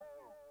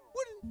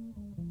Take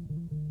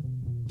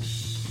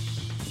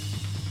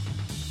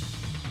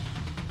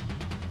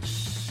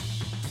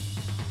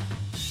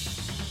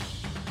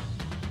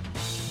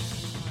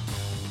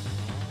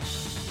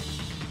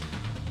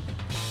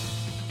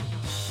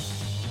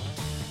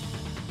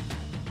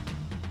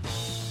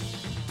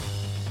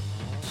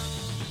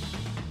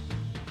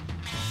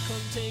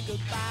a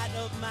bite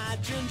of my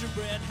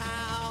gingerbread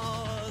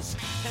house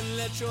and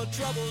let your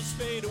troubles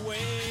fade away.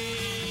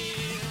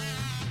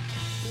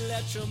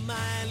 Let your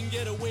mind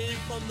get away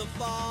from the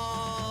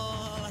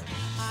fall.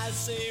 I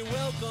say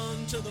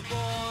welcome to the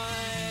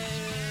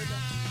void.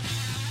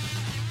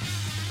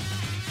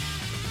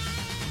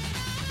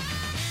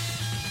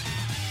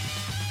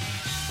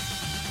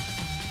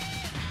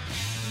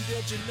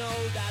 Did you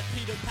know that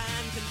Peter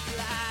Pan can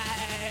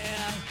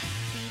fly?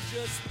 He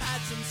just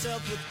pats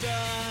himself with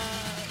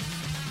dust.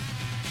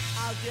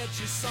 I'll get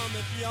you some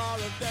if you're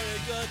a very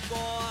good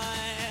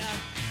boy,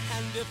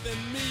 and if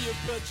in me you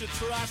put your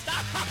trust.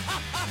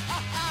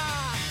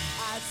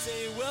 I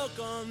say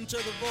welcome to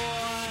the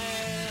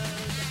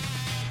void.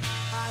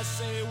 I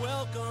say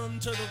welcome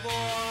to the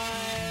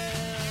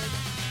void.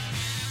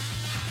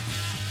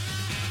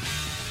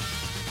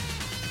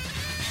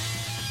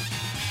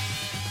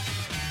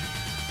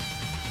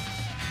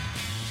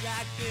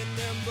 Jack be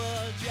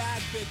nimble,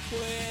 Jack be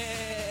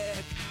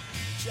quick.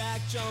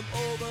 Jack jump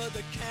over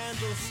the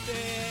candlestick.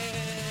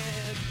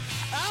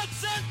 Out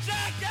said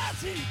Jack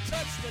as he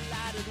touched the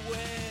lighted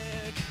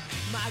wick.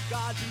 My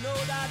God, you know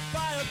that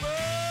fire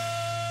burns.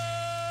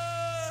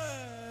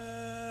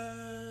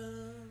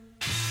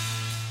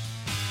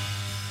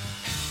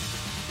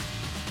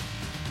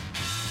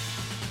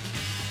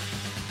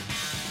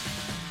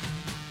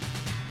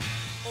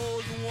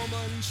 Old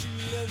woman, she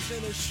lives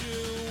in a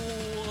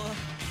shoe.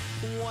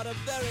 What a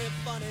very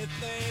funny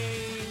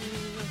thing.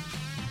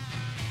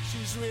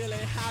 She's really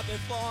happy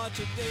for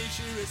today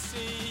she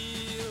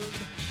received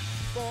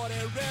 40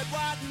 red,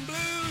 white, and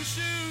blue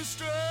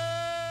shoestrings.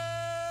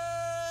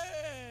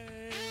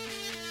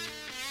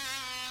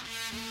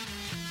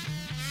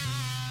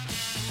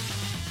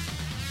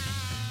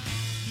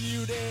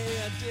 Beauty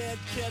did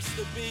kiss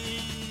the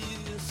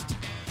beast,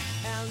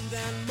 and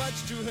then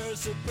much to her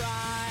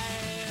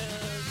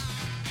surprise,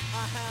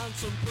 a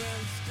handsome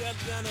prince did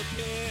then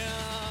appear,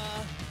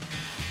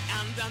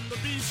 and then the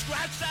beast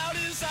scratched out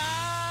his eyes.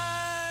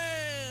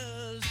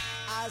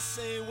 I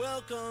say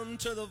welcome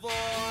to the void.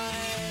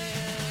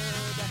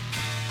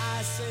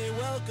 I say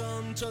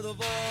welcome to the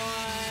void.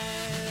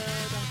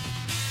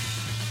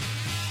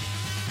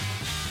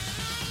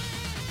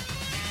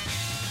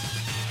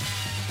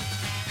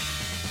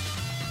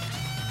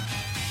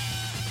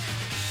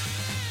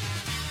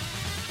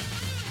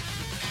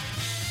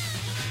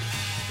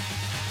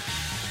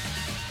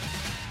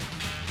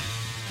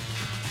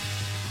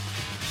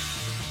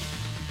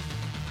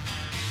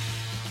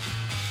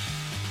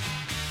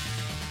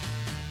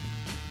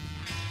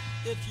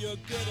 If you're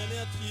good and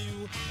if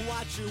you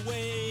watch your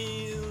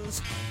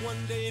ways,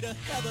 one day to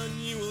heaven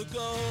you will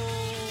go.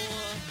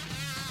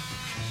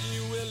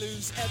 You will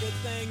lose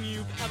everything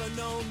you've ever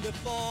known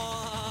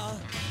before.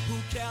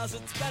 Who cares,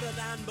 it's better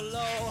than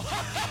below.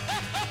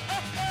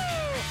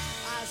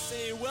 I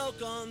say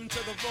welcome to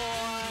the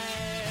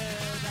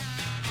void.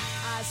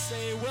 I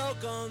say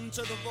welcome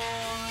to the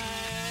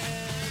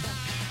void.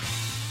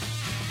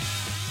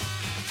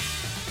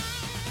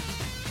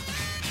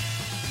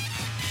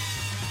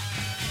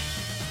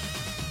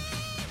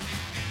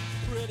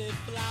 Pretty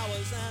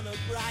flowers and a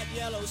bright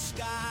yellow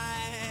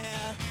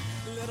sky.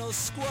 Little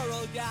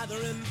squirrel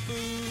gathering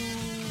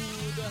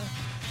food.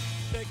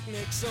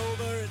 Picnic's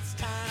over, it's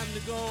time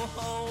to go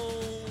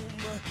home.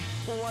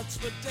 What's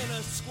for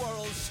dinner,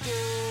 squirrel stew?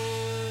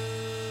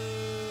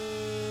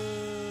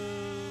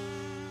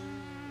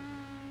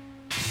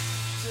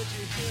 Did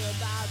you hear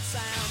about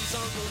Sam's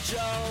Uncle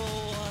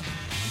Joe?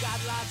 Got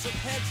lots of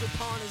heads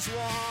upon his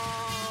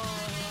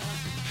wall.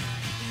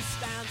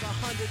 Stands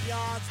 100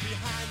 yards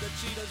behind the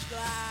cheetah's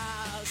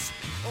glass.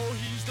 Oh,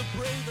 he's the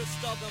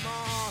bravest of them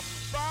all.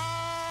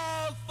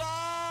 Fall,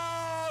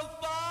 fall,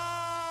 fall,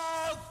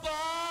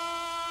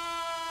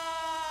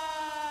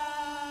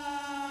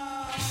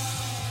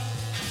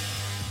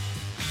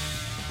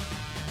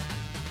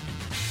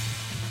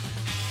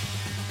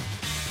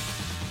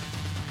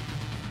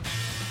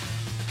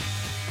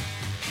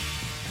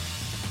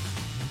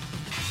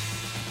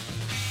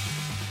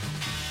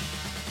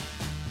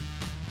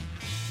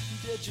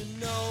 Did you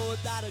know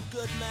that a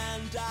good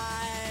man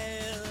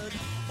died?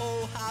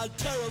 Oh, how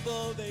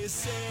terrible they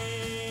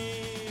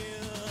say.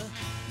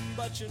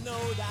 But you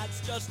know that's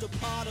just a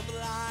part of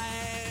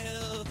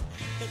life.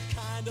 It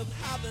kind of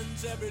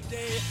happens every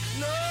day.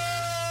 No!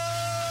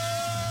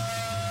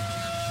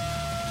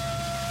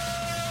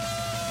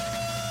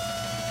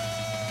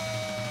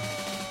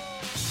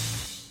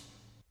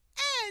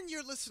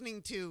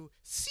 Listening to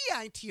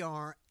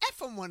CITR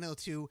FM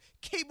 102,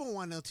 Cable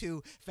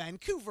 102,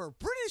 Vancouver,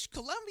 British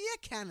Columbia,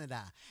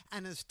 Canada.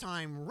 And it's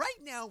time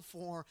right now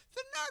for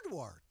the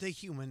Nardwuar, the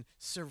Human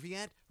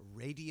Serviette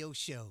Radio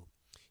Show.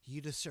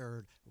 you just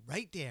heard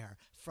right there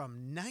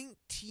from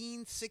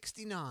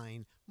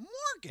 1969,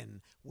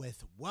 Morgan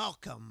with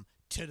Welcome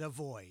to the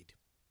Void.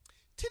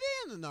 Today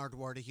on the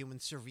Nardwuar, the Human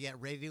Serviette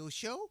radio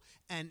show,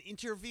 an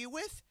interview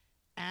with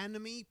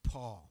Annamie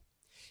Paul.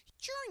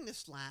 During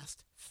this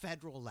last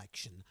federal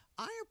election,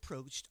 I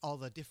approached all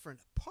the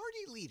different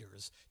party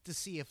leaders to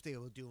see if they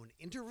will do an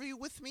interview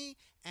with me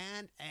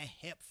and a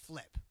hip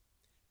flip.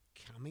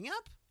 Coming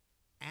up,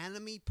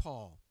 Annamie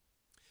Paul.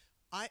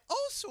 I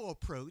also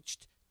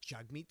approached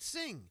Jagmeet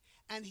Singh,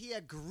 and he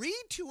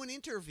agreed to an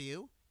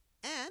interview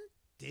and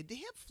did the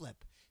hip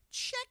flip.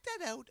 Check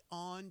that out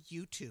on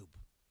YouTube.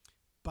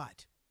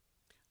 But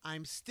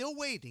I'm still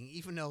waiting,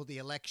 even though the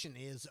election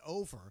is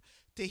over,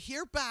 to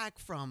hear back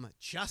from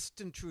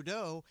Justin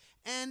Trudeau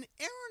and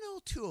Aaron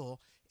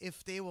O'Toole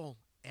if they will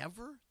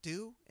ever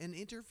do an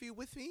interview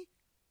with me.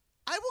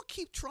 I will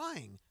keep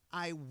trying.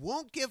 I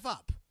won't give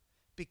up,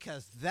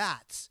 because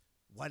that's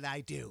what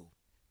I do.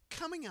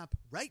 Coming up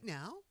right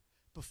now,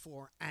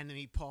 before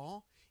Annamie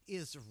Paul,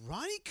 is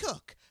Ronnie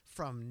Cook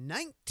from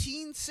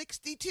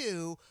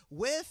 1962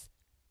 with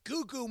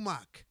Goo Goo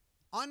Muck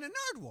on the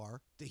Nardwuar,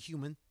 the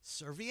Human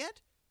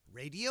Serviette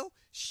radio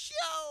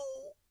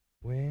show.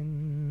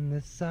 When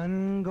the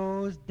sun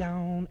goes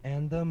down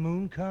and the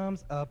moon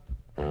comes up,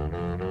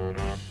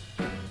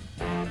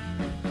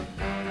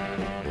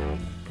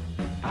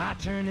 I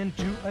turn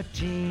into a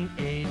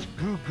teenage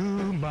Goo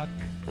Goo Muck.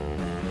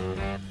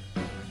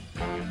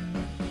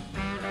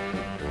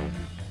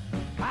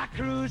 I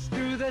cruise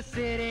through the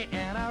city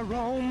and I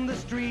roam the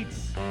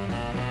streets,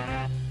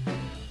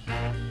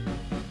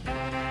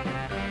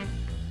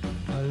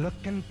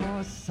 looking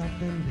for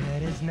something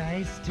that is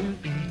nice to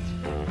eat.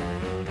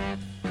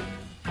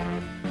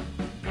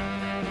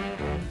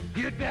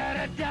 You'd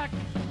better duck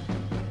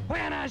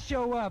when I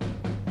show up,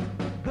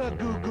 the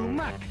Goo Goo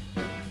Muck.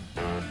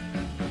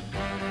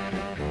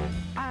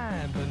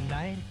 I'm the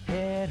night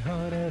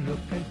headhunter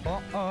looking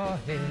for a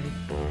head,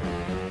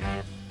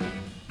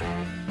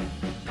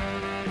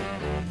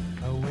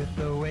 with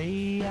the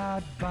way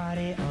out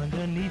body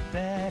underneath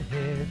that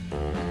head.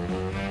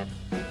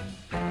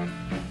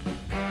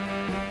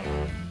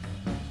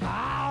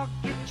 I'll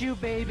get you,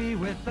 baby,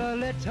 with a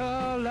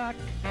little luck.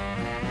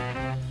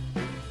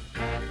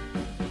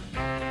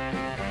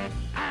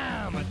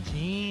 I'm a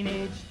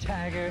teenage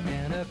tiger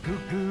and a Goo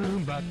Goo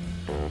Muck.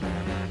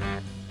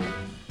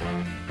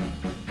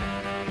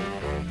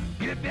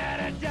 You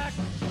better duck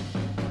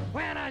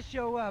when I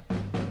show up,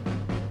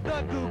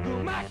 the Goo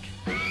Goo Muck.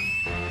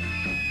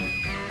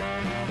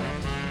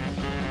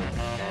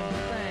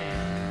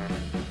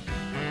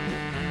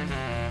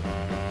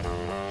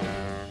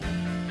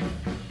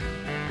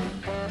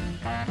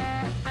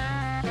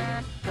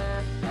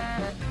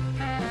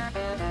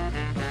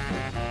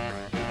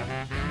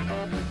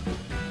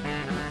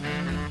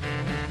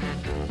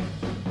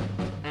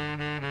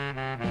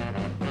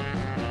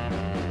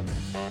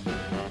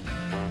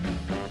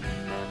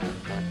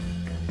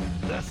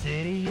 The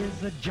city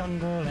is a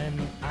jungle and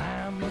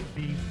I'm a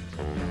beast,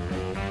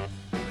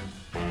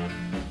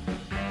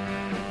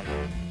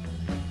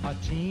 a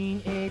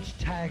teenage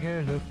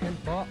tiger looking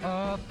for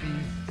a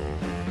feast.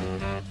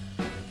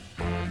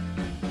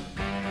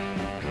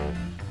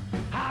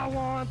 I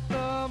want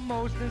the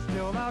most and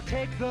still I'll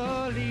take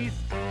the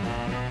least.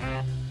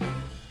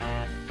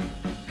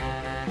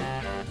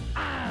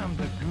 I'm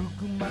the Goo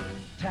Goo Muck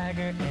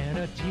tiger and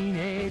a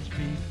teenage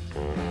beast.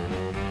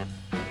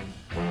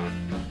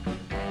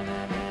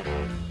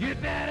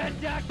 You'd better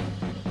duck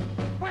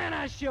when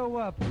I show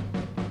up,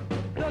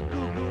 the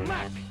Goo Goo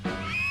Muck.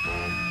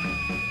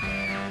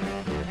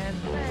 And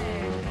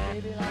thanks,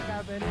 baby, like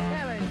I've been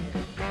telling you.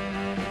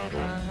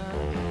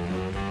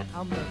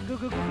 I'm the Goo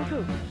Goo Goo Goo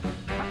Goo.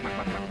 Muck, muck,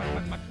 muck, muck,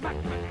 muck, muck,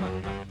 muck, muck,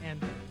 muck, muck. And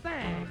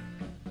thanks.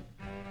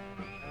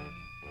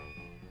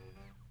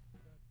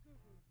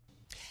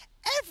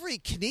 Every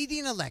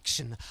Canadian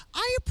election,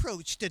 I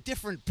approach the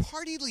different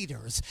party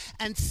leaders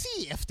and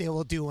see if they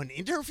will do an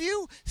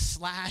interview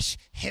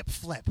 / hip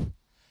flip.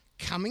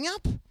 Coming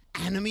up,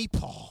 Annamie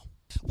Paul.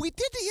 We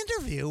did the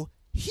interview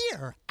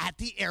here at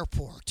the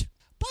airport.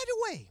 By the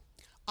way,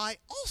 I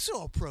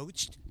also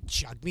approached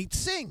Jagmeet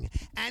Singh,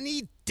 and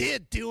he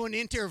did do an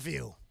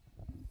interview.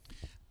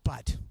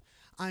 But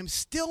I'm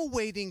still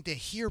waiting to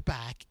hear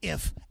back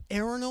if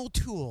Aaron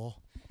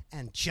O'Toole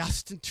and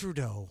Justin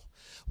Trudeau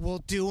will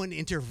do an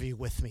interview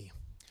with me.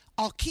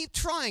 I'll keep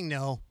trying,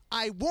 though.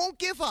 I won't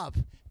give up,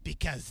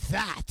 because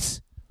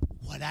that's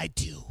what I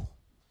do.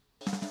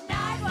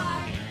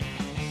 Nardwuar.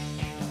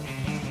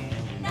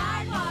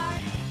 Nardwuar.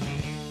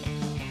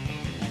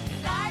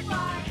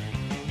 Nardwuar.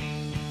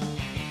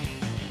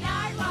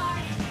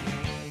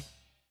 Nardwuar.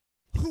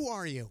 Who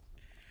are you?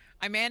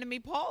 I'm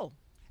Annamie Paul.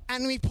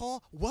 Annamie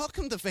Paul,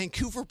 welcome to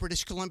Vancouver,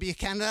 British Columbia,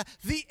 Canada,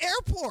 the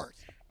airport.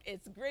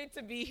 It's great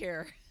to be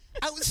here.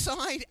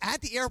 Outside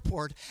at the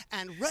airport,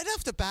 and right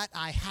off the bat,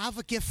 I have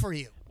a gift for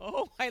you.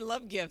 Oh, I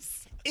love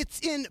gifts. It's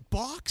in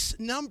box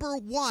number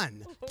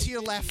 1 to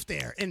your left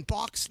there. In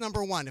box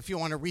number 1, if you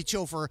want to reach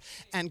over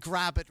and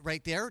grab it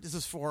right there. This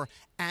is for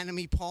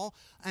Annamie Paul.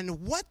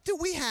 And what do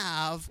we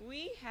have?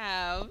 We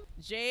have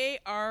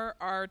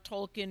J.R.R.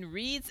 Tolkien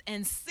reads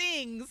and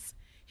sings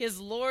his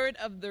Lord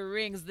of the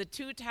Rings, The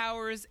Two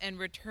Towers and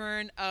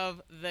Return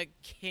of the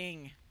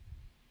King.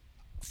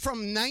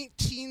 From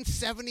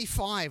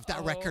 1975,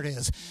 that record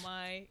is.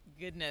 My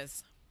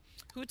goodness.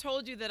 Who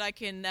told you that I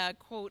can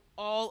quote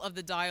all of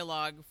the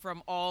dialogue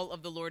from all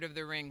of the Lord of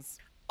the Rings?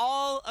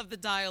 All of the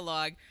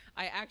dialogue.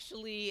 I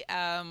actually,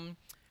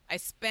 I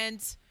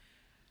spent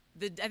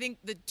the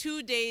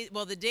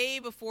day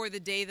before the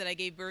day that I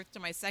gave birth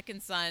to my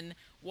second son,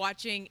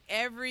 watching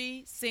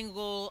every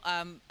single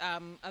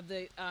of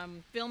the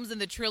films in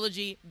the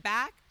trilogy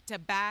back to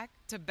back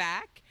to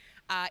back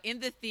in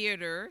the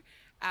theater,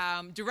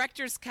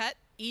 director's cut,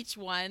 each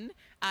one,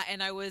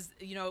 and I was,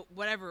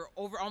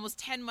 over almost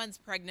 10 months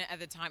pregnant at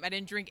the time. I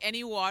didn't drink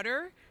any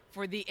water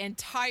for the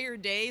entire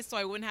day, so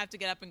I wouldn't have to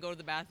get up and go to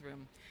the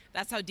bathroom.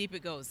 That's how deep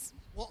it goes.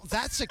 Well,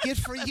 that's a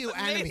gift for you,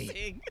 Annamie.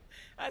 Amazing.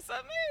 That's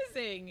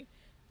amazing.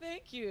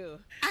 Thank you.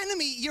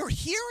 Annamie, you're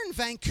here in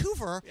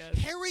Vancouver. Yes.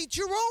 Harry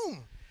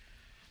Jerome.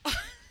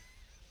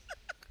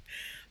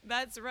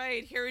 That's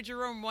right. Harry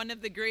Jerome, one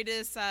of the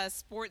greatest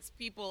sports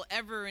people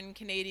ever in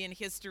Canadian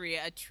history.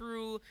 A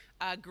true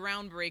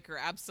groundbreaker,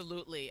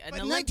 absolutely.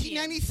 But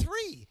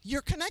 1993,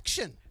 your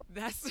connection.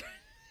 That's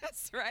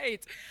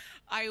right.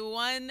 I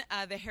won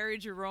the Harry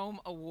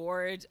Jerome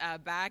Award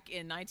back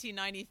in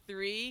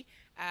 1993.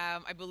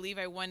 I believe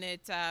I won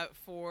it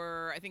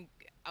for,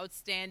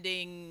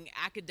 outstanding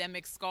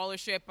academic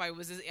scholarship. I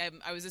was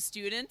a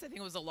student. I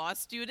think I was a law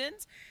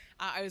student.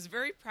 I was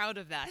very proud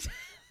of that.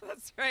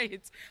 That's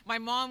right. My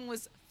mom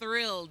was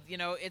thrilled.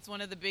 It's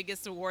one of the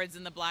biggest awards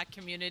in the Black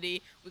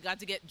community. We got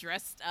to get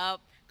dressed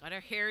up, got our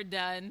hair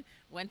done,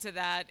 went to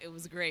that. It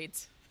was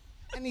great.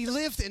 And he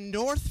lived in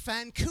North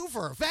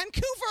Vancouver.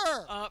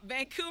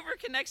 Vancouver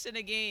connection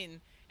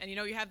again. And,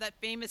 you have that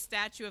famous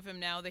statue of him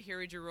now, the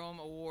Harry Jerome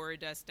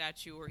Award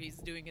statue, where he's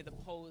doing the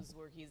pose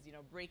where he's,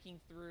 breaking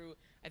through,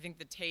 I think,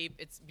 the tape.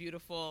 It's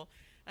beautiful.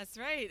 That's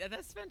right.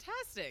 That's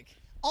fantastic.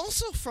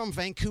 Also from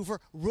Vancouver,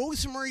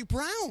 Rosemary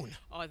Brown.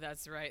 Oh,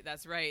 that's right.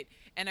 That's right.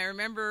 And I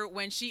remember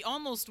when she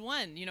almost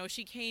won,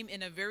 she came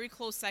in a very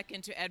close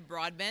second to Ed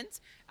Broadbent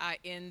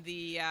in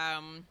the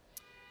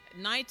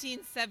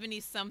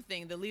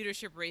 1970-something, the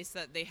leadership race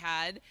that they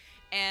had.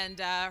 And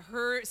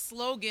her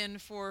slogan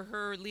for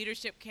her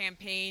leadership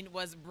campaign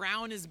was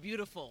 "Brown is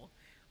beautiful,"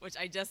 which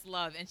I just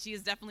love. And she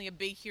is definitely a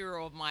big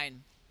hero of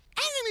mine.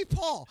 Annamie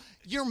Paul,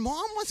 your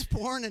mom was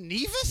born in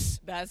Nevis?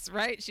 That's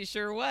right. She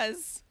sure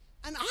was.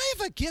 And I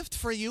have a gift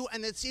for you,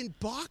 and it's in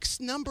box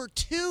number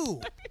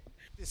 2.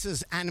 This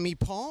is Annamie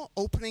Paul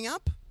opening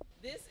up.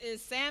 This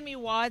is Sammy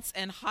Watts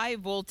and High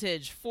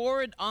Voltage,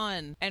 Forward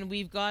On. And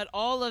we've got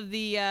all of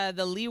the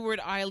Leeward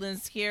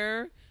Islands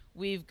here.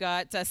 We've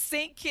got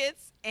St.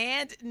 Kitts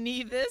and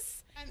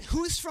Nevis. And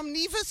who's from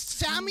Nevis?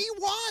 Sammy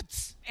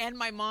Watts. And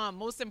my mom,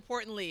 most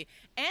importantly.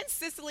 And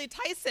Cicely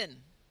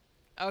Tyson.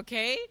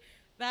 Okay?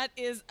 That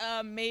is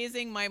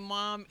amazing. My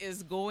mom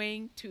is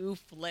going to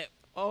flip.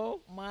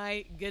 Oh,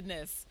 my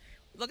goodness.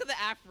 Look at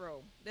the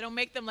afro. They don't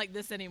make them like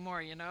this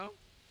anymore,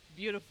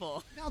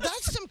 Beautiful. Now,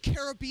 that's some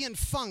Caribbean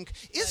funk.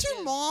 Is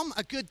your mom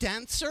a good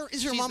dancer?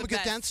 Is your mom a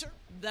good dancer?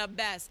 The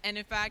best. And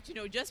in fact,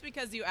 just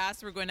because you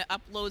asked, we're going to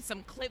upload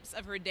some clips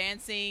of her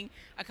dancing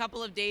a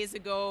couple of days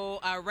ago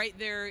right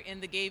there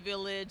in the gay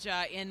village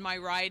in my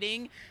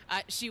riding.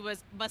 She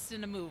was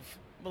busting a move,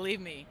 believe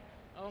me.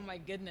 Oh, my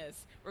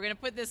goodness. We're going to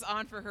put this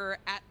on for her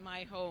at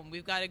my home.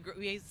 We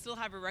still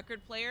have a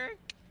record player.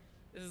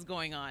 This is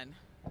going on.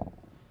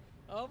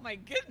 Oh, my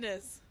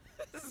goodness.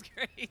 This is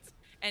great.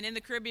 And in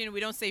the Caribbean, we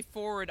don't say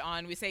forward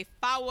on. We say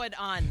forward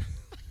on.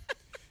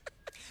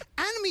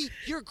 Annamie,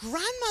 your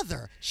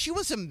grandmother, she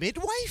was a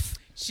midwife?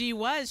 She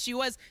was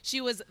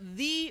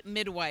the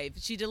midwife.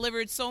 She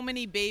delivered so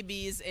many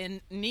babies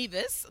in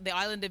Nevis, the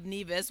island of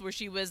Nevis, where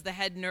she was the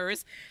head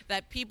nurse,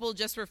 that people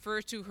just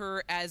refer to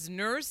her as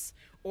nurse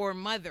or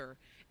mother.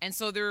 And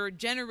so there are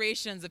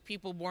generations of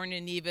people born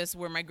in Nevis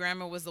where my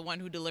grandma was the one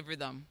who delivered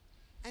them.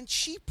 And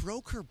she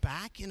broke her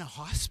back in a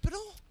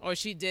hospital? Oh,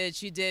 she did.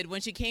 She did.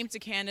 When she came to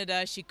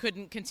Canada, she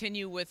couldn't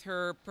continue with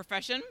her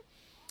profession.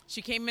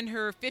 She came in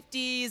her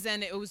 50s,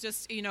 and it was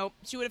just,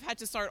 she would have had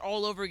to start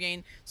all over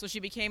again. So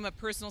she became a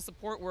personal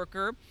support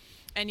worker.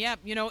 And yeah,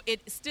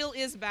 it still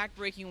is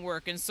back-breaking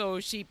work. And so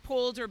she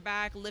pulled her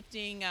back,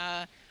 lifting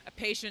a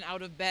patient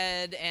out of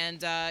bed.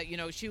 And,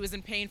 she was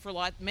in pain for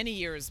many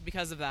years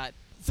because of that.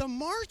 the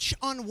March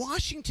on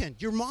Washington,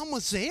 your mom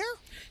was there?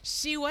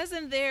 She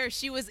wasn't there.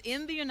 She was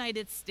in the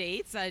United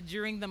States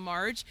during the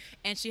march,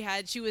 and she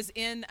was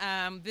in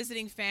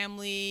visiting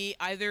family.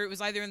 It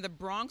was either in the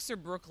Bronx or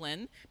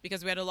Brooklyn,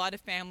 because we had a lot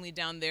of family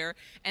down there,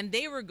 and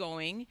they were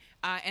going,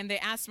 and they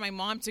asked my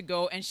mom to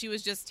go, and she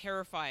was just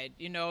terrified.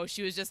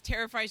 She was just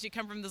terrified. She'd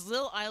come from this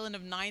little island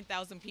of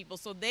 9,000 people,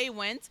 so they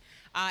went,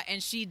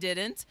 and she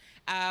didn't.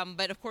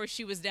 But of course,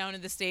 she was down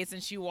in the States,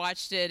 and she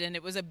watched it, and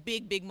it was a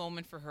big, big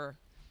moment for her.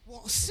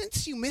 Well,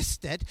 since you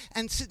missed it,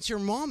 and since your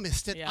mom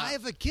missed it, Yeah. I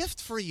have a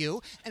gift for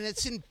you, and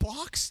it's in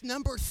box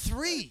number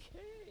 3.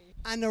 Okay.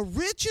 An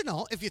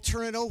original, if you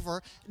turn it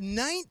over,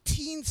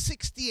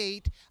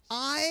 1968,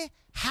 I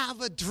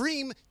Have a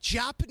Dream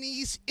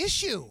Japanese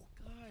issue.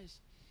 Gosh.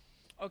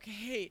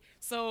 Okay,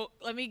 so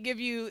let me give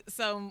you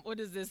some,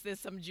 there's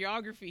some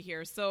geography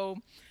here.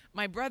 So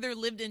my brother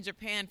lived in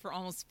Japan for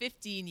almost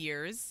 15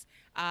 years.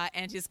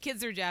 And his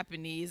kids are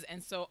Japanese,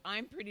 and so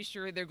I'm pretty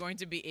sure they're going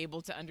to be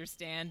able to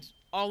understand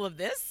all of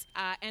this.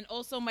 And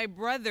also my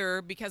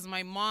brother, because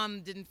my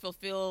mom didn't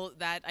fulfill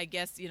that, I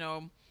guess, it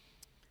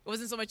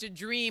wasn't so much a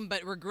dream,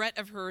 but regret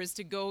of hers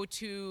to go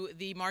to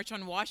the March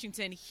on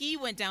Washington. He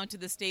went down to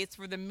the States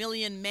for the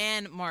Million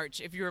Man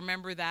March, if you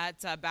remember that,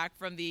 back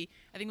from I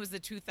think it was the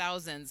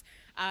 2000s.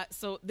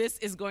 So this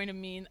is going to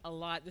mean a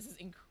lot. This is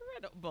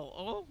incredible.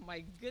 Oh,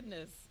 my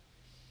goodness.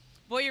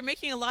 Boy, you're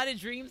making a lot of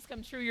dreams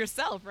come true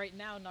yourself right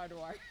now,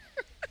 Nardwuar.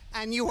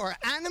 And you are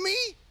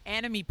Annamie?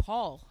 Annamie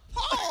Paul.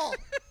 Paul!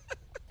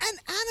 And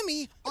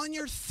Annamie, on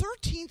your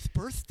 13th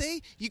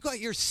birthday, you got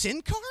your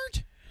SIN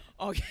card?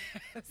 Oh,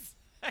 yes,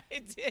 I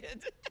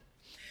did.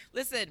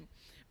 Listen,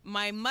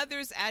 my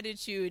mother's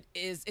attitude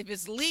is, if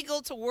it's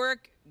legal to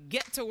work,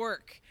 get to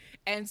work.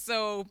 And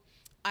so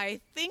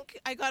I think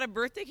I got a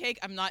birthday cake.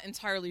 I'm not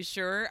entirely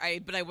sure.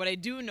 But what I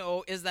do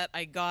know is that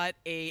I got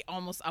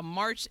almost a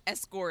March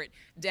escort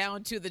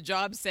down to the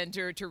job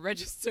center to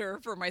register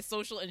for my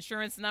social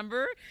insurance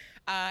number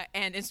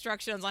and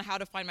instructions on how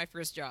to find my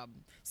first job.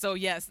 So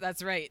yes,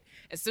 that's right.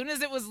 As soon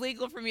as it was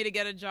legal for me to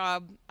get a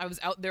job, I was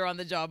out there on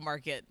the job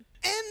market.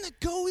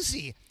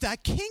 Ngozi, the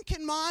kink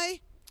in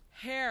my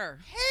Hair.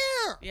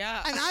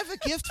 Yeah. And I have a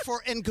gift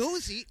for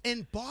Ngozi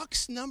in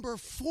box number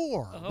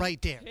 4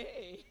 right there.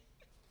 Okay.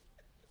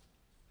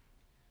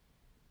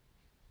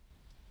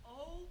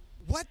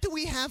 What do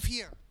we have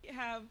here? We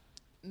have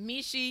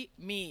Mishi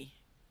Me,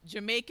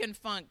 Jamaican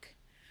funk.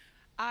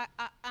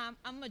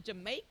 I'm a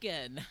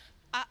Jamaican.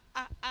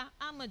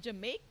 I'm a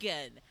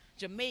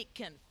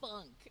Jamaican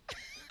funk.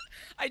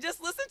 I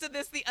just listened to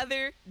this the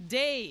other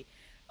day.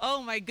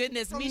 Oh my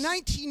goodness. From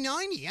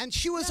 1990, and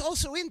she was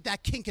also in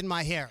That Kink in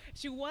My Hair.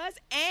 She was,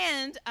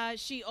 and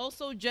she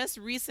also just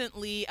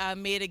recently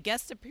made a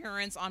guest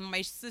appearance on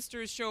my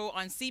sister's show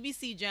on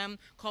CBC Gem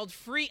called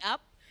Free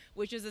Up,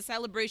 which is a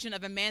celebration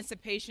of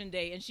Emancipation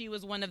Day. And she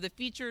was one of the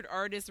featured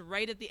artists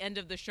right at the end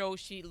of the show.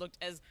 She looked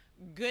as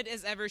good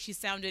as ever. She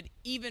sounded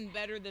even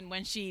better than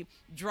when she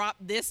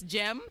dropped this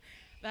gem.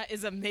 That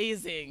is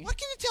amazing. What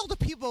can you tell the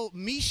people,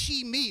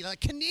 Mishi Me,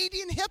 like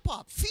Canadian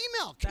hip-hop,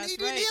 female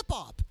Canadian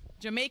hip-hop?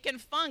 Jamaican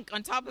funk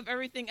on top of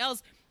everything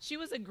else. She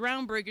was a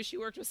groundbreaker. She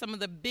worked with some of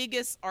the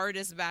biggest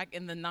artists back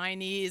in the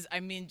 90s. I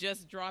mean,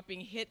 just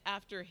dropping hit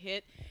after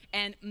hit.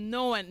 And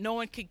no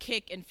one could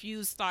kick and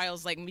fuse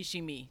styles like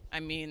Mishi Me. I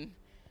mean,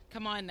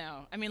 come on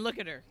now. I mean, look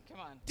at her. Come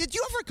on. Did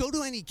you ever go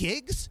to any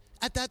gigs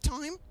at that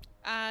time?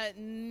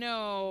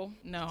 No.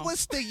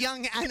 What's the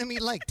young Annamie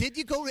like? Did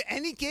you go to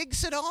any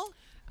gigs at all?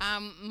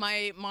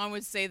 My mom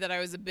would say that I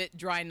was a bit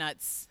dry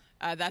nuts.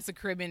 That's a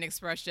Caribbean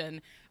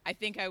expression. I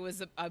think I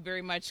was a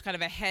very much kind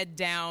of a head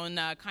down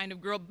kind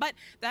of girl. But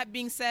that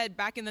being said,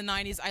 back in the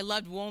 90s, I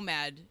loved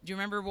WOMAD. Do you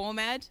remember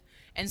WOMAD?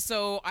 And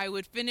so I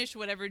would finish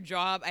whatever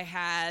job I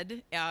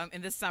had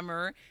in the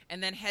summer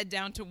and then head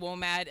down to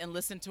WOMAD and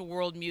listen to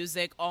world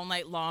music all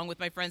night long with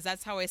my friends.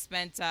 That's how I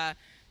spent,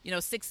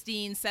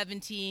 16,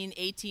 17,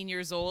 18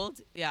 years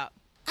old. Yeah.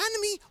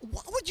 Annamie,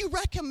 what would you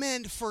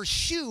recommend for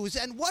shoes,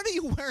 and what are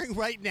you wearing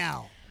right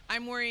now?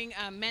 I'm wearing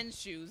men's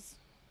shoes.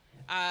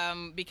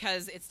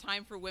 Because it's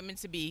time for women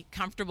to be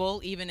comfortable,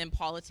 even in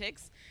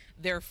politics.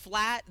 They're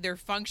flat, they're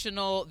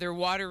functional, they're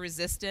water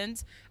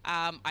resistant.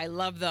 I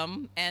love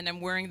them, and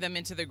I'm wearing them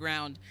into the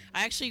ground.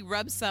 I actually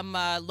rubbed some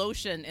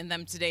lotion in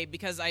them today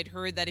because I'd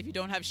heard that if you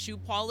don't have shoe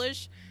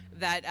polish,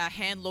 that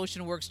hand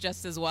lotion works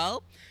just as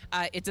well.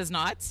 It does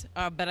not,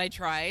 but I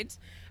tried.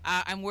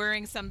 I'm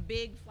wearing some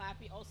big,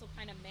 flappy, also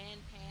kind of man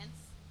pants.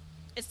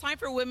 It's time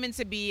for women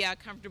to be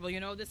comfortable.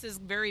 This is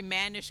very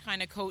mannish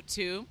kind of coat,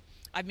 too.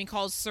 I've been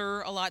called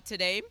sir a lot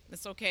today.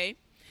 That's okay.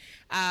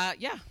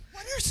 Yeah.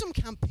 What are some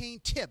campaign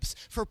tips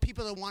for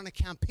people that want to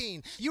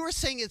campaign? You were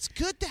saying it's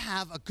good to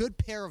have a good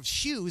pair of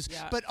shoes,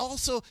 but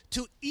also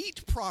to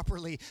eat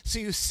properly so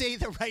you say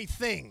the right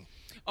thing.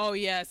 Oh,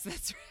 yes,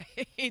 that's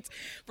right.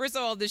 First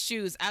of all, the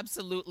shoes,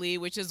 absolutely,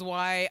 which is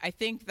why I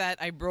think that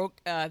I broke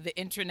the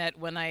internet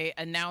when I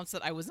announced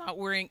that I was not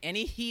wearing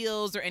any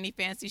heels or any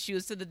fancy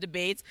shoes to the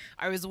debates.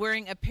 I was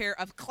wearing a pair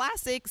of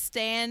classic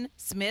Stan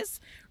Smiths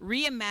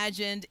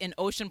reimagined in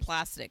ocean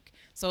plastic.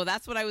 So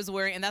that's what I was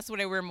wearing, and that's what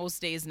I wear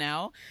most days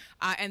now.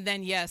 And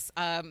then, yes,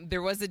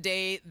 there was a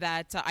day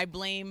that I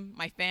blame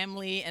my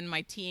family and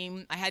my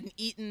team. I hadn't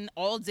eaten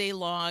all day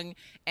long,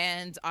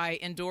 and I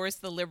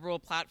endorsed the Liberal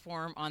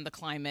platform on the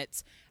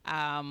climate,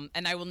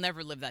 and I will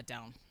never live that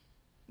down.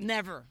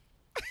 Never.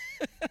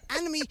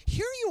 Annamie,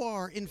 here you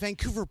are in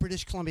Vancouver,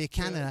 British Columbia,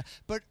 Canada,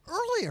 but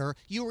earlier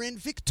you were in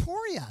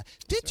Victoria.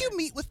 Did you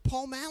meet with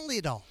Paul Manley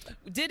at all?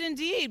 Did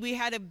indeed. We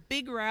had a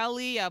big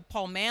rally.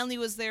 Paul Manley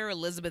was there.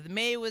 Elizabeth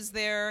May was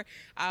there.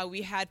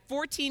 We had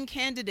 14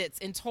 candidates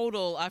in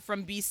total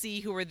from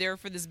BC who were there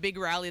for this big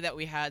rally that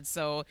we had.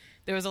 So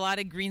there was a lot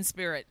of green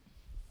spirit.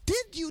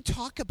 Did you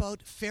talk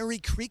about Fairy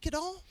Creek at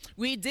all?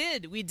 We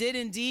did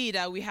indeed.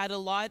 We had a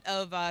lot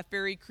of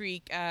Fairy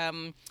Creek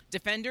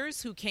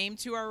defenders who came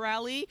to our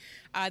rally.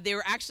 They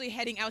were actually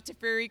heading out to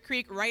Fairy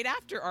Creek right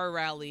after our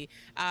rally.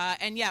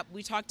 And yeah,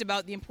 we talked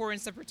about the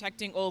importance of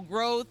protecting old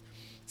growth,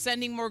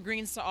 sending more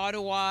greens to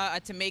Ottawa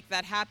to make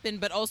that happen,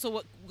 but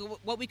also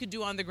what we could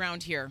do on the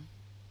ground here.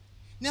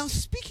 Now,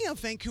 speaking of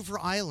Vancouver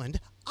Island,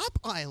 up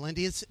island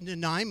is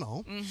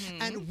Nanaimo,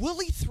 and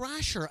Willie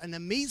Thrasher, an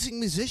amazing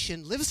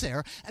musician, lives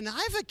there. And I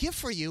have a gift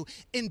for you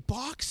in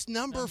box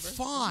number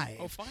 5.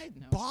 Oh, 5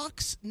 now.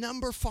 Box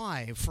number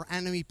 5 for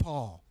Annamie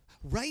Paul.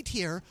 Right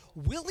here,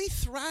 Willie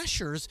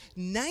Thrasher's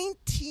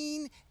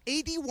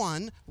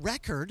 1981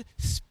 record,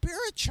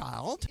 Spirit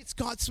Child. It's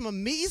got some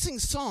amazing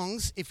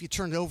songs. If you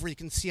turn it over, you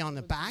can see on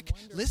the back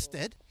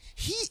listed.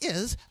 He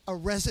is a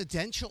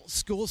residential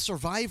school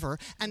survivor,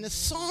 and the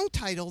song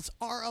titles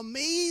are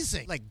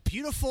amazing. Like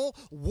Beautiful,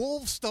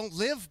 Wolves Don't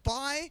Live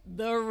By.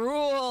 The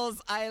Rules.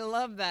 I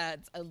love that.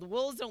 The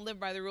Wolves Don't Live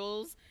by the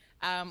Rules.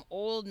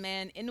 Old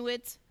Man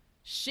Inuit,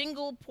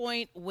 Shingle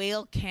Point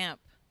Whale Camp.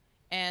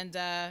 And,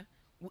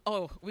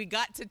 We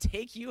Got to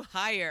Take You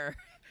Higher.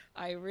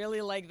 I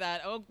really like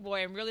that. Oh,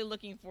 boy, I'm really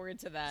looking forward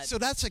to that. So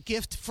that's a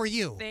gift for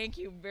you. Thank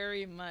you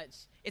very much.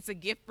 It's a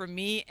gift for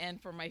me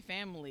and for my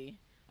family.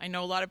 I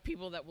know a lot of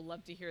people that will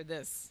love to hear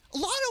this. A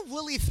lot of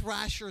Willie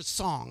Thrasher's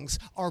songs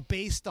are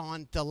based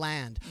on the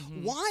land.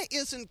 Why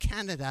isn't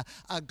Canada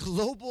a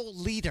global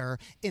leader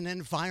in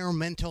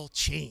environmental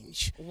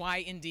change? Why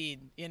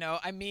indeed?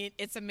 I mean,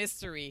 it's a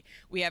mystery.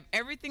 We have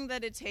everything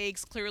that it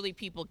takes. Clearly,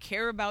 people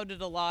care about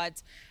it a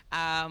lot.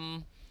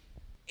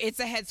 It's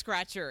a head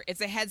scratcher.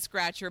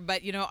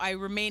 But, I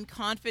remain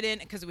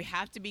confident because we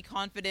have to be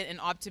confident and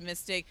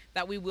optimistic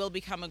that we will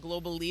become a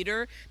global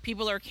leader.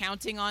 People are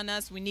counting on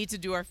us. We need to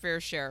do our fair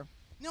share.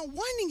 Now,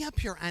 winding up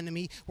here,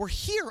 Annamie, we're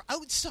here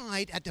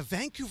outside at the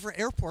Vancouver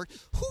airport.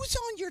 Who's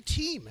on your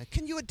team?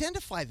 Can you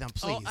identify them,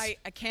 please?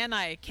 Oh, can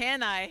I?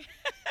 Can I?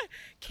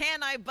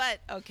 But,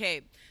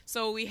 okay.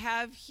 So we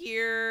have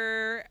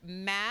here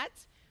Matt.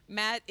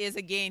 Matt is,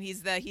 again,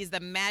 he's the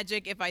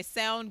magic. If I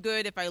sound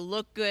good, if I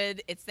look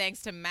good, it's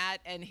thanks to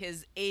Matt and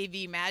his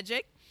AV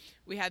magic.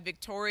 We have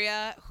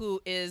Victoria, who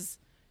is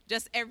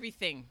just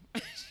everything.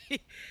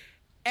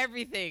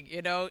 Everything,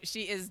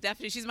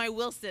 she's my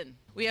Wilson.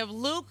 We have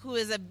Luke, who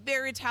is a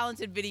very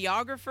talented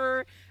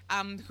videographer,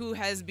 who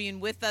has been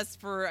with us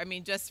for,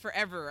 just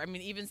forever.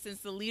 Even since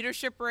the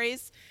leadership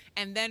race.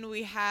 And then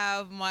we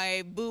have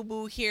my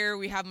boo-boo here.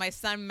 We have my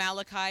son,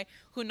 Malachi,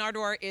 who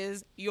Nardwuar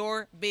is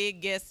your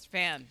biggest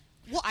fan.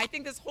 Well, I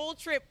think this whole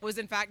trip was,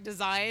 in fact,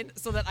 designed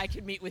so that I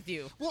could meet with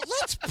you. Well,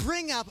 let's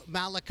bring up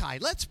Malachi.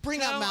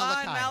 Come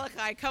on,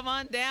 Malachi. Come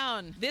on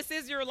down. This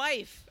is your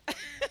life.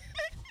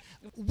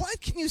 What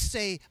can you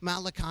say,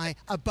 Malachi,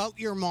 about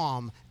your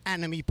mom,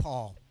 Annamie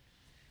Paul?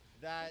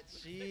 That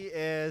she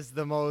is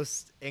the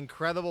most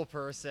incredible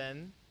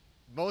person,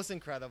 most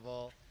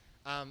incredible.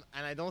 And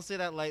I don't say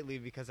that lightly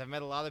because I've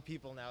met a lot of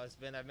people now.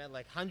 I've met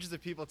like hundreds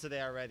of people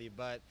today already,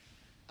 but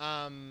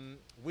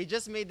we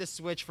just made the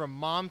switch from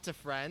mom to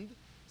friend.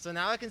 So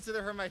now I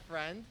consider her my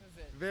friend,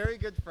 very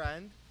good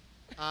friend.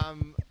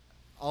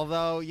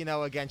 Although,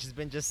 again, she's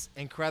been just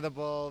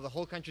incredible. The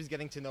whole country's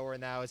getting to know her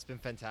now. It's been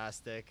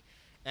fantastic.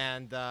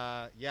 And,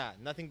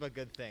 nothing but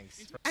good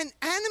things. And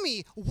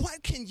Annamie,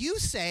 what can you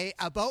say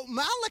about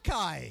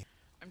Malachi?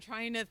 I'm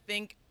trying to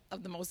think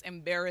of the most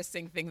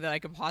embarrassing thing that I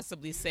could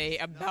possibly say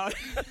about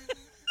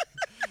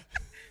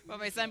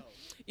my son.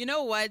 You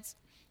know what?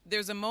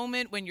 There's a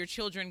moment when your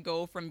children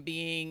go from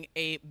being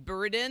a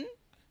burden,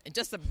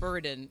 just a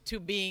burden, to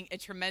being a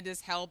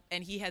tremendous help,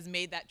 and he has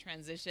made that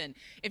transition.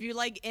 If you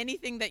like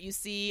anything that you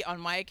see on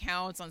my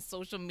accounts, on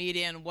social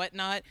media and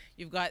whatnot,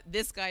 you've got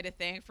this guy to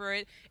thank for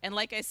it. And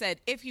like I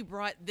said, if he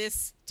brought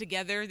this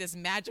together, this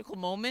magical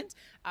moment,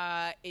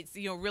 it's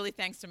really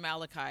thanks to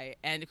Malachi,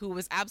 and who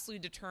was absolutely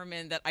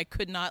determined that I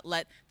could not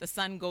let the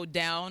sun go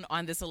down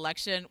on this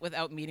election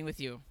without meeting with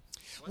you.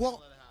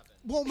 Well,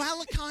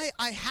 Malachi,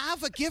 I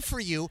have a gift for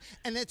you,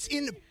 and it's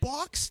in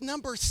box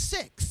number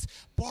 6.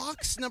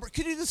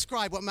 Could you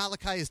describe what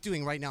Malachi is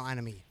doing right now,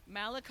 Annamie?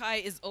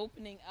 Malachi is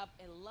opening up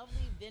a lovely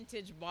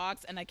vintage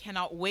box, and I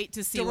cannot wait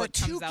to see There are what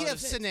comes two out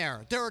gifts of it. in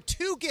there. There are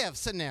two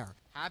gifts in there.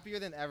 Happier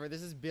than ever.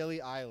 This is Billie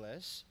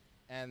Eilish,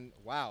 and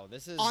wow,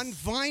 this is On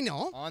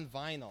vinyl. On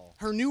vinyl.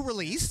 Her new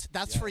release.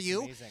 That's Yeah, for it's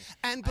you. amazing.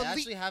 And I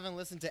actually haven't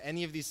listened to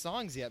any of these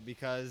songs yet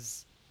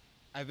because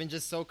I've been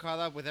just so caught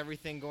up with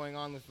everything going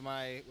on with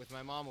my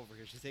mom over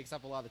here. She takes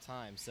up a lot of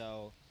time,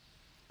 so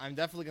I'm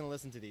definitely gonna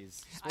listen to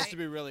these. It's supposed to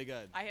be really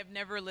good. I have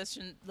never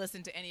listened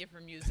to any of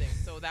her music,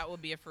 so that will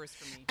be a first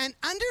for me. And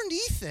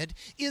underneath it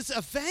is a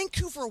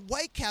Vancouver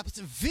Whitecaps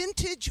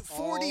vintage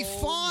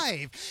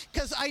 45.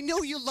 Because I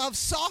know you love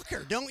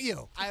soccer, don't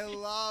you? I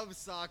love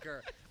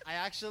soccer. I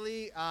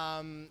actually,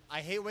 I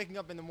hate waking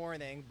up in the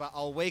morning, but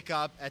I'll wake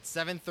up at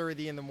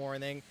 7:30 in the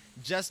morning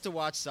just to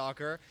watch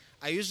soccer.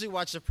 I usually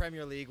watch the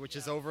Premier League, which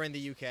is over in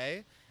the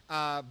UK,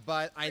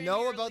 but I know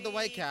Premier about the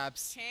League,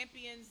 Whitecaps.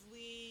 Champions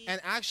League. And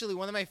actually,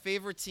 one of my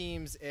favorite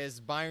teams is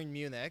Bayern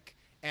Munich,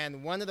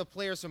 and one of the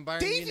players from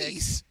Bayern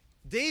Munich...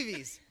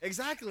 Davies,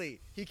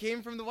 exactly. He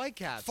came from the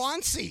Whitecaps.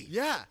 Fonzie.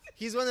 Yeah,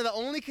 he's one of the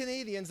only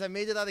Canadians that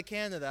made it out of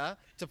Canada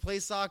to play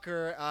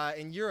soccer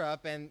in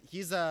Europe, and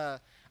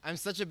I'm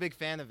such a big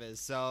fan of his,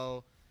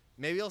 so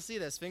maybe I'll see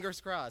this.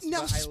 Fingers crossed.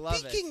 Now, but I love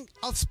speaking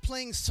of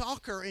playing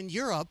soccer in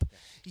Europe,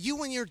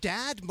 you and your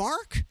dad,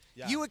 Mark,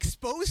 Yeah. you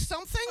exposed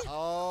something?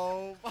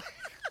 Oh.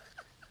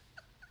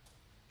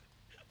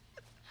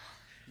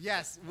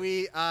 Yes,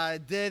 we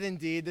did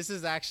indeed. This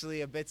is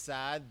actually a bit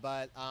sad,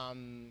 but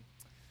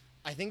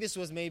I think this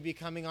was maybe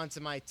coming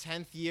onto my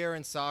 10th year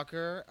in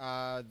soccer.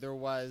 There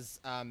was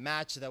a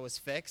match that was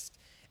fixed,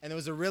 and it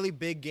was a really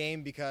big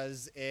game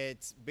because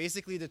it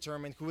basically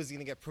determined who was going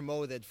to get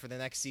promoted for the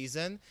next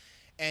season.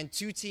 And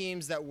two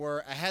teams that were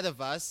ahead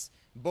of us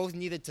both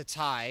needed to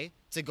tie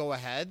to go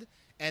ahead.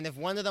 And if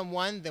one of them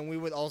won, then we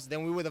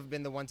would have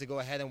been the one to go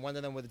ahead, and one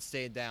of them would have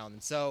stayed down.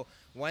 And so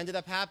what ended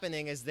up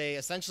happening is they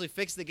essentially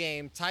fixed the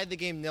game, tied the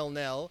game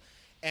 0-0,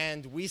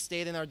 and we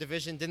stayed in our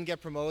division, didn't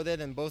get promoted,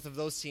 and both of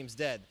those teams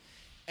did.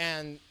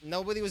 And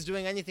nobody was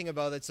doing anything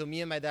about it. So me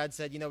and my dad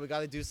said, we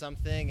got to do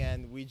something,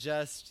 and we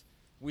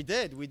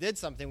did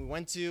something. We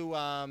went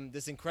to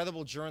this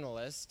incredible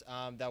journalist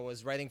that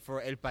was writing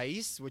for El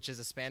País, which is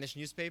a Spanish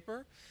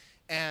newspaper.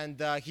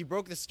 And he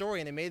broke the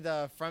story, and it made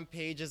the front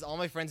pages. All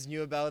my friends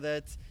knew about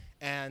it,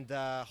 and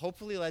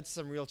hopefully led to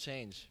some real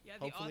change. Yeah,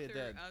 the hopefully author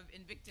it did. of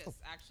Invictus,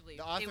 actually.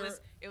 The author-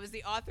 It was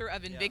the author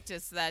of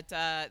Invictus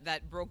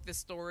that broke the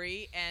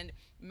story, and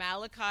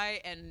Malachi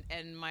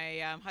and my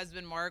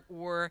husband Mark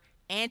were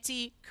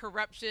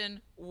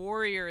anti-corruption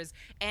warriors,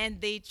 and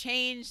they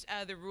changed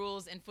the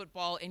rules in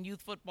football, in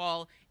youth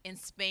football in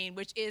Spain,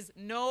 which is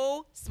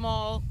no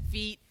small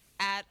feat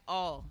at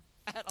all.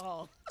 At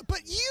all.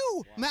 But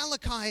you,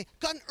 Malachi,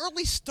 got an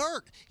early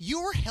start.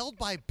 You were held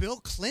by Bill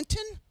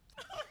Clinton?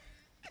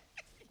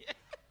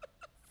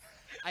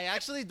 I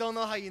actually don't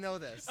know how you know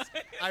this.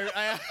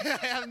 I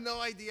have no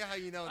idea how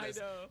you know this.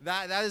 I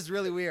know. That is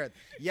really weird.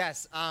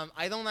 Yes,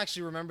 I don't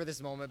actually remember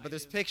this moment, but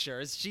there's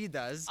pictures. She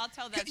does. I'll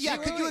tell that Yeah,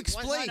 story. could you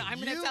explain? No, I'm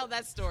going to You- tell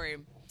that story.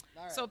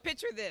 So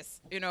picture this.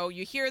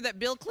 You hear that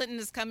Bill Clinton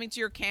is coming to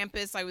your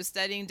campus. I was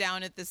studying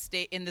down at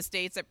in the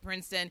States at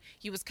Princeton.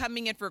 He was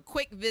coming in for a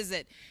quick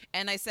visit.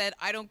 And I said,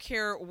 I don't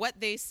care what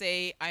they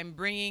say. I'm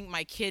bringing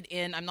my kid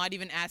in. I'm not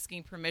even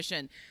asking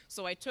permission.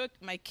 So I took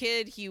my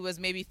kid. He was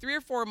maybe 3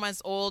 or 4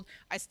 months old.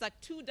 I stuck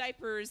 2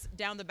 diapers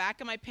down the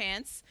back of my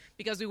pants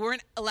because we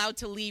weren't allowed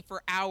to leave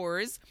for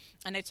hours.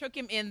 And I took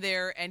him in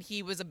there, and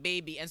he was a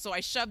baby. And so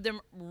I shoved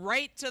him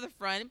right to the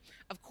front.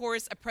 Of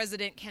course, a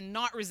president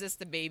cannot resist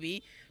a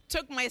baby.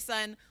 Took my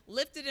son,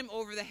 lifted him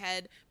over the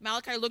head.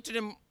 Malachi looked at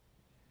him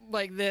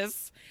like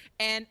this,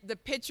 and the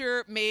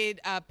picture made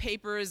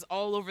papers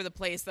all over the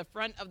place. The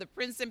front of the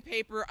Princeton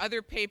paper,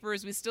 other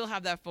papers. We still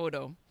have that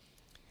photo.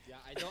 Yeah,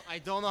 I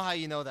don't know how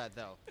you know that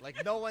though.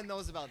 Like no one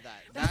knows about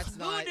that. That's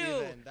not voodoo.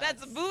 even.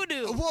 That's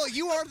voodoo. Well,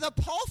 you are the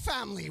Paul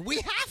family. We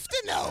have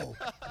to know.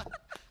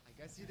 I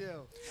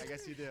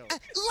guess you do.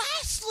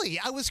 Lastly,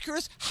 I was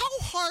curious, how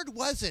hard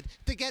was it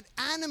to get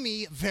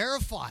Annamie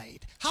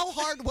verified? How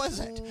hard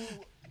was it?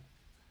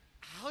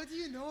 How do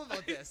you know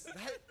about this?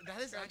 That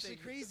is actually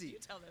crazy. You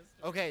tell that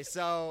story. Okay,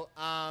 so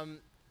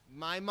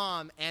my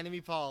mom,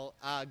 Annamie Paul,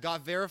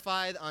 got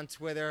verified on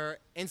Twitter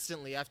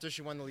instantly after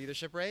she won the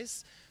leadership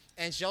race.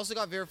 And she also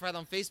got verified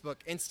on Facebook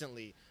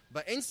instantly.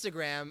 But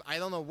Instagram, I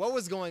don't know what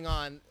was going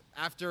on.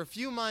 After a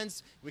few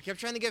months, we kept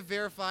trying to get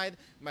verified.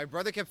 My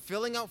brother kept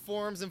filling out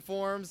forms,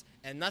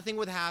 and nothing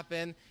would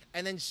happen.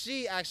 And then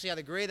she actually had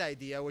a great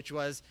idea, which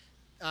was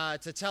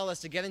to tell us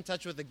to get in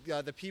touch with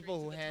the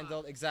people who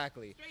handled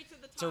exactly. Straight to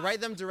the top. To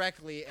write them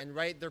directly and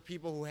write their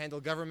people who handle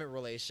government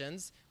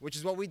relations, which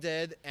is what we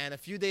did. And a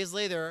few days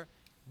later,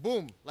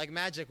 boom, like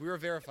magic, we were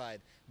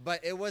verified.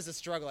 But it was a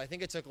struggle. I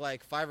think it took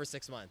like 5 or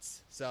 6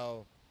 months.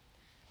 So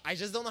I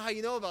just don't know how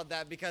you know about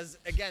that because,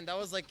 again, that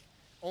was like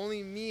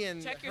only me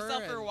and Check her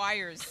yourself for and-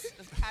 wires.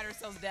 Let's pat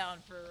ourselves down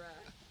for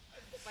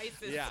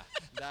vices. Yeah,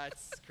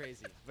 that's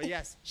crazy. But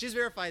yes, she's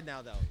verified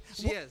now, though.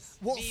 She is.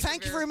 Well, Be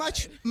thank you very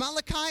much, verified.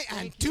 Malachi, and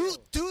Thank you.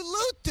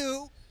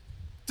 do.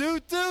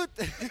 Doot, doot.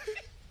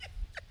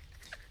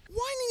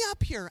 Winding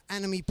up here,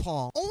 Annamie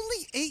Paul.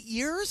 Only 8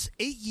 years?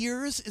 8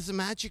 years is a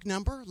magic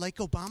number, like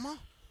Obama?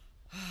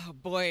 Oh,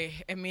 boy.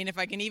 I mean, if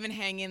I can even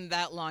hang in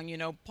that long,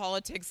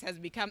 politics has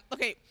become...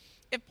 Okay,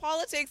 if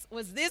politics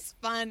was this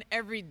fun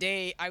every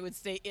day, I would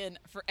stay in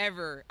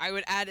forever. I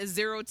would add a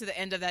 0 to the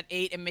end of that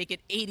 8 and make it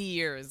 80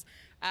 years.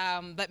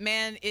 But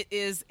man, it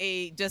is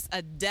just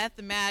a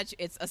death match.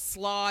 It's a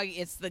slog.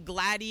 It's the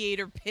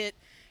gladiator pit,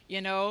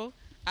 It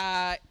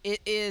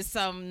is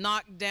some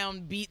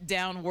knockdown, beat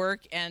down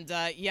work. And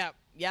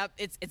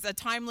it's a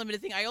time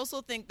limited thing. I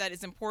also think that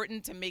it's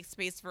important to make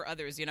space for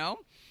others, You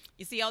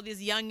see all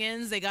these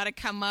youngins, they got to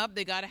come up.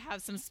 They got to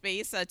have some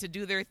space to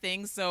do their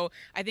thing. So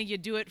I think you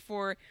do it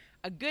for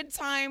a good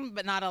time,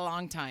 but not a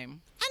long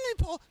time. Annamie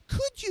Paul,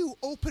 could you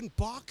open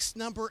box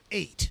number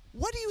 8?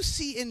 What do you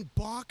see in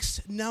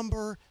box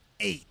number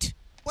 8?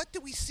 What do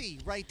we see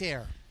right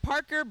there?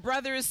 Parker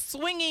Brothers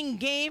swinging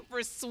game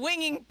for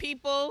swinging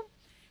people.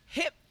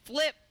 Hip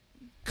flip.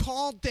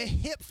 Called the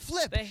hip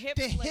flip. The hip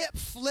flip. Hip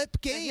flip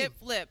game. The hip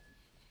flip.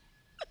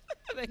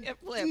 The hip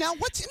flip. Now,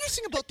 what's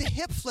interesting about the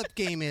hip flip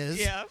game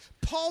is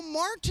Paul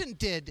Martin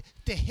did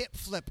the hip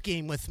flip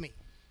game with me.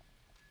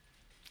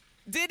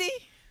 Did he?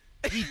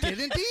 He did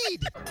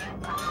indeed.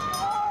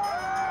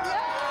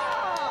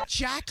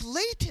 Jack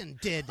Layton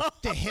did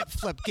the hip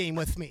flip game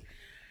with me.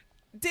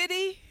 Did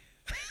he?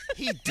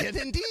 He did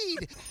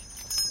indeed.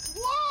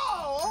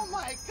 Whoa! Oh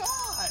my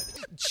God!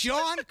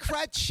 John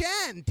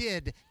Kretchen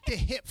did the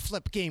hip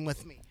flip game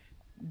with me.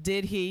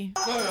 Did he?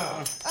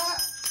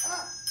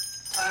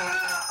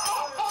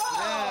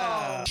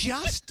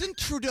 Justin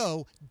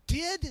Trudeau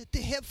did the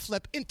hip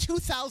flip in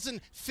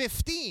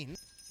 2015.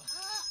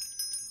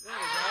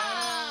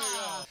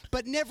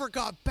 But never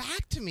got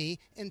back to me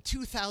in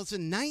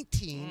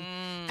 2019,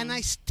 and I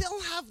still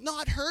have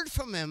not heard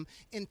from him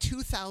in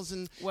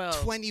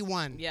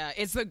 2021. Yeah,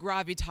 it's the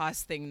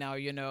gravitas thing now,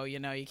 you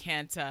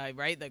can't,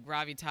 right? The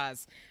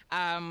gravitas.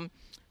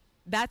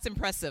 That's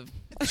impressive.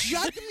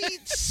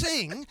 Jagmeet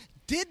Singh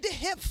did the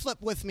hip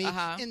flip with me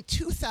in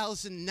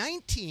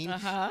 2019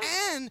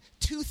 and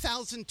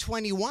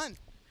 2021.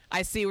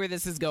 I see where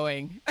this is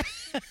going.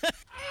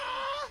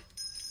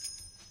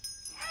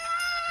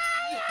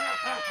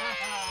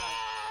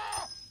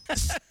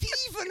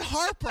 Stephen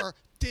Harper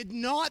did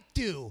not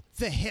do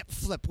the hip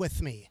flip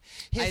with me.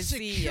 His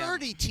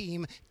security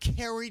team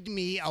carried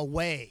me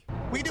away.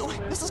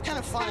 This is kind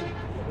of fun.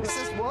 This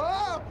is,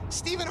 whoa!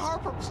 Stephen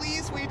Harper,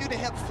 please, will you do the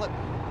hip flip?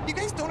 You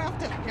guys don't have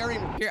to carry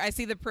me. Here, I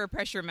see the peer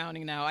pressure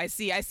mounting now. I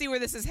see where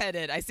this is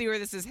headed.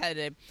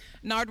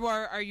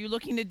 Nardwuar, are you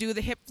looking to do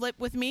the hip flip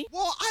with me?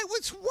 Well, I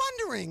was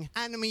wondering,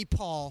 Annamie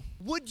Paul,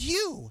 would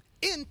you,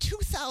 in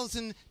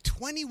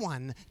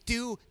 2021,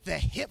 do the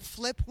hip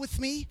flip with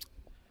me?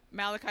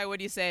 Malachi, what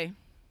do you say?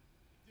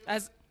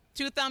 As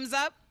 2 thumbs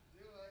up?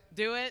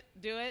 Do it.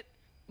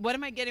 What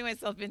am I getting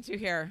myself into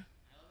here?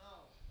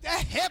 The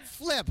hip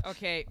flip.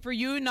 Okay, for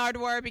you,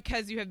 Nardwuar,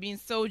 because you have been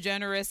so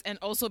generous, and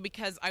also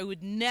because I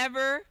would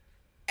never,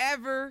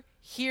 ever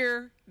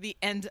hear the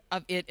end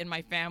of it in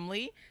my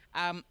family,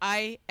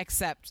 I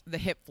accept the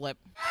hip flip.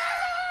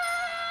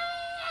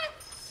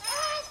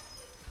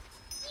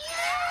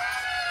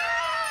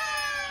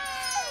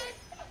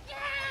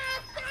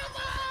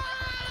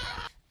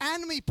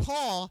 Annamie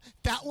Paul,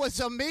 that was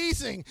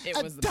amazing. It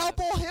was a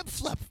double hip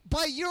flip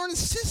by your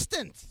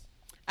insistence.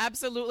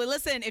 Absolutely.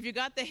 Listen, if you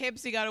got the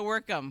hips, you got to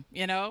work them,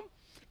 And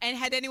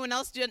had anyone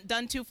else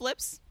done 2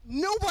 flips?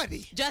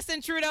 Nobody.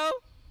 Justin Trudeau?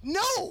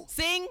 No.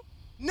 Singh?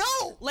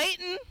 No.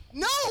 Layton?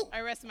 No.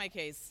 I rest my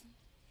case.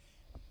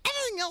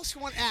 Anything else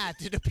you want to add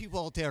to the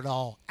people out there at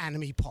all,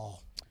 Annamie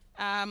Paul?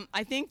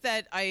 I think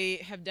that I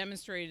have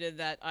demonstrated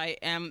that I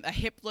am a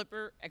hip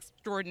flipper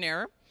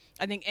extraordinaire.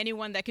 I think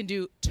anyone that can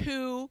do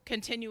 2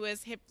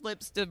 continuous hip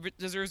flips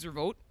deserves your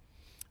vote,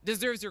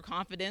 deserves your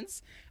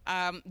confidence,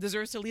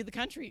 deserves to lead the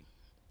country.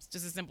 It's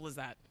just as simple as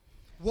that.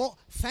 Well,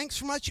 thanks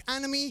so much,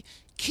 Annamie.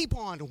 Keep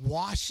on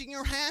washing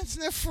your hands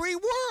in a free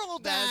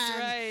world.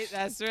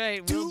 That's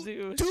right. We'll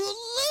do.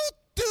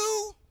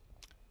 Do.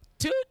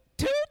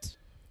 Toot.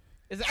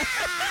 Is that?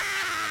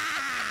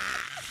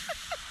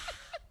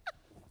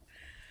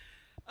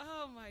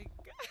 Oh my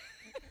God.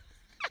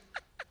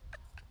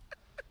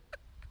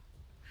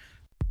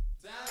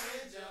 Down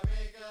in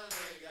Jamaica,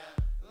 they got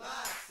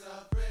lots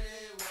of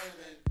pretty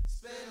women.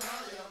 Spend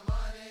all your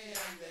money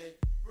and they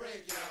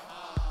break your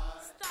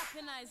heart. Stop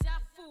it, nice,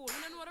 y'all fool.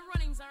 You don't know the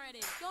runnings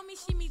already. Don't me,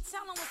 she me,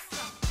 tell 'em what's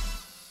up.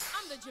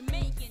 I'm the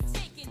Jamaican,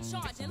 taking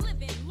charge and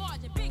living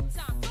large and big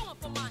time. Going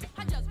for mine,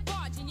 I just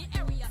barge in your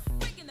area,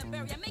 breaking the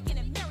barrier, making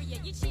it merrier.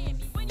 You cheer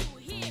me when you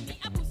hear me,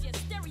 I boost your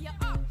stereo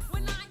up.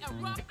 When I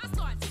erupt, I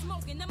start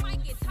smoking. The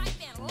mic gets hype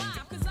and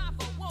live, cause I've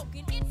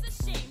awoken. It's a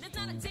shame, there's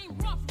not a dame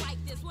rough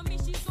like this. When me,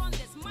 she's on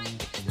this mic,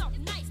 it's not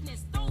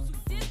niceness. Those who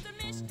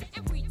diminish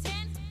and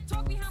pretend,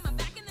 talk behind my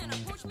back and then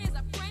approach me as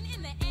a friend.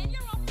 In the end,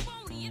 you're all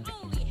phony, it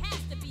only has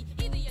to be.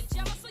 Either you're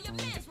jealous or your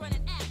man's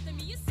running after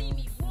me. You see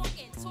me walk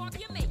and talk,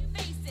 you make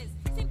faces.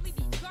 Simply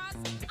because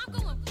I'm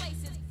going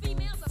places.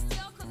 Females are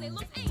still cause they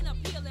look ain't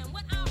appealing.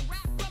 When I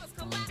rap, brothers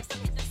collapse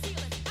and hit the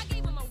ceiling. I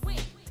gave them a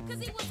win,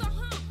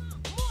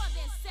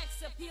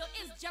 appeal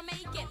is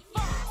Jamaican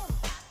funk.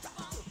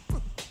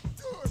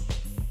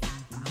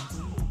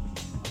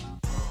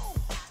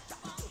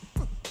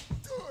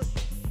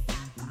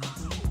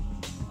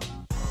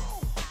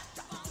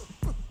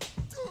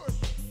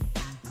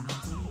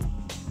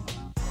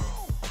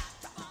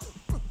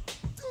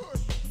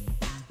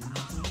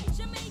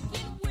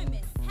 Jamaican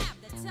women have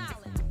the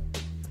talent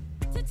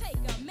to take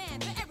a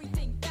man for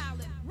everything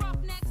valid.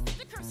 Roughnecks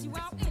to curse you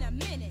out in a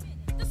minute.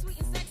 The sweet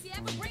and sexy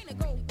have a brain to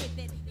go with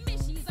it.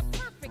 Mishy's a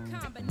perfect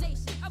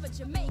combination of a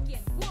Jamaican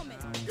woman.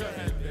 Go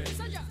ahead, baby.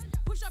 So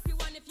just push up your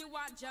one if you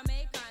want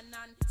Jamaican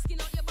and skin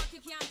out your back,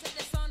 you can't take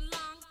the sun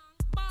long.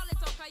 Ball it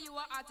up, 'cause you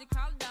are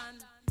article done.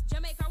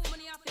 Jamaica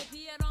woman, you have to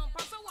pay it on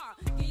pass a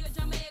war. Give you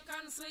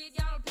Jamaican sweet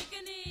girl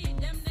picking.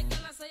 Them the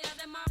girls say yeah,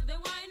 them have the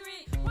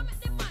winery. What make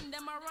the man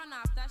them a run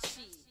after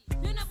she?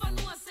 You never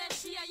know, said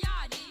she a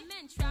yardie.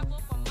 Men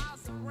travel for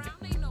miles around,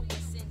 they know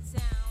what's in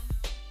town.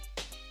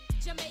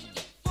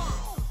 Jamaican funk.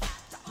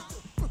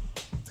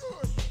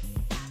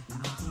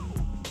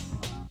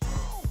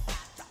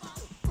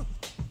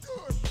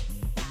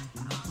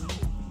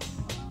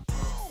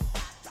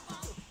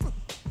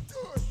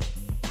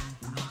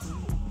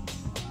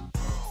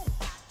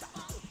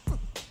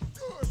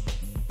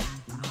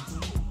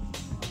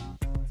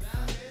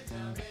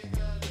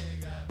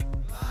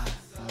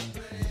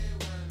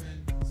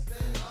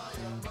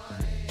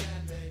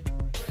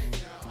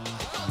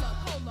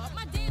 Hold up,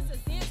 my dancers,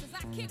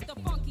 I kick the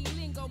funky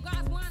lingo.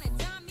 Guys wanna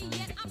dime me,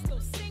 yet I'm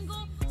still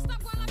single.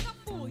 Stop going like a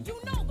fool, you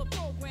know the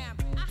program.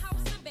 I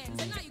house the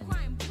Benz, and now you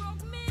crying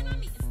broke, man.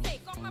 I'm eating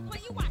steak off my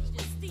plate, you watch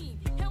the steam.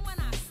 And when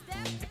I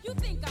step, you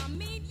think I'm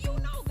mean, you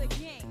know the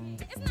game.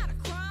 It's not a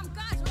crime,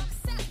 guys are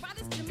obsessed by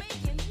this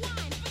Jamaican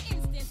wine. For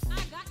instance,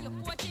 I got your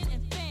fortune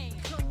and fame.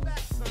 Come back,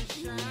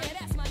 sunshine. Yeah,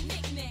 that's my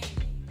nickname.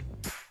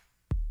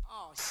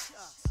 Oh,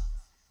 shucks.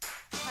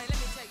 Hey, let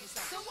me tell you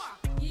something. So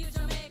what? You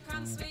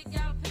Jamaican sweet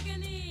girl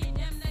picking it.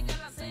 Them the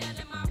girls say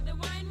them have the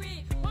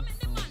winery. What make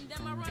the man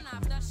them a run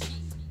after she?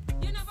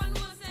 You never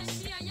know, say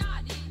she a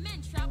yardie.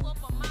 Men travel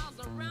for miles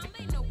around,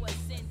 they know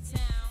what's in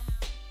town.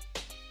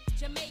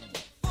 Jamaican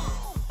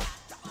funk.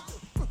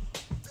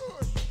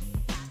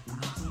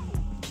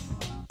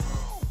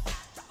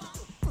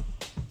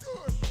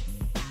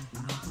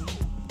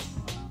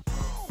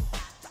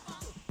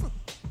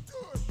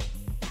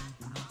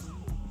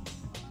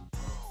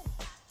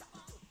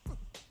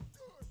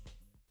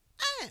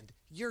 And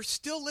you're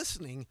still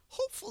listening,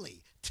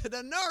 hopefully, to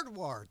the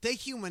Nardwuar, the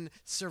Human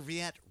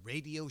Serviette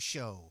Radio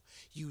Show.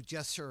 You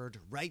just heard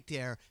right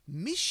there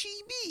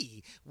Mishy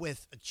B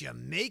with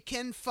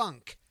Jamaican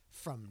Funk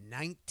from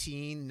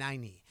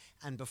 1990.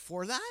 And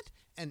before that,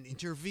 an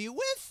interview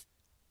with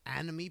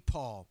Annamie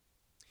Paul.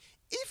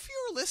 If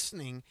you're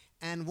listening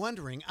and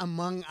wondering,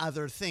 among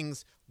other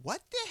things,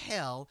 what the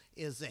hell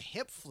is a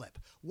hip flip?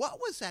 What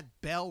was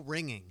that bell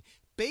ringing?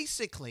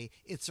 Basically,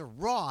 it's a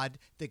rod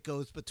that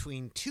goes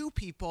between two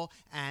people,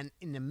 and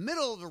in the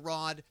middle of the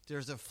rod,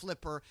 there's a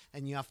flipper,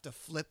 and you have to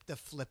flip the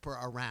flipper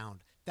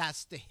around.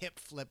 That's the hip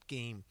flip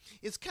game.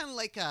 It's kind of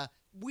like a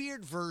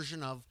weird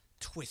version of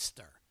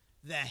Twister,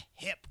 the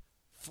hip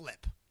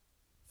flip.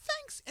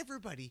 Thanks,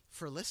 everybody,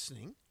 for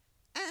listening.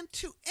 And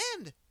to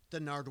end the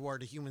Nardwuar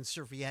the Human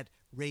Serviette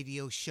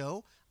Radio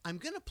Show, I'm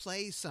going to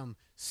play some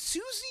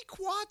Susie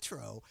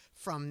Quattro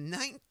from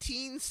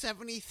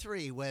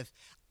 1973 with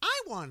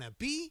I Wanna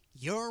Be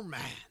Your Man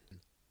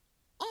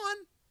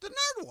on the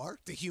Nardwuar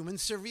the Human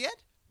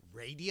Serviette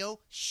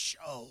Radio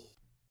Show.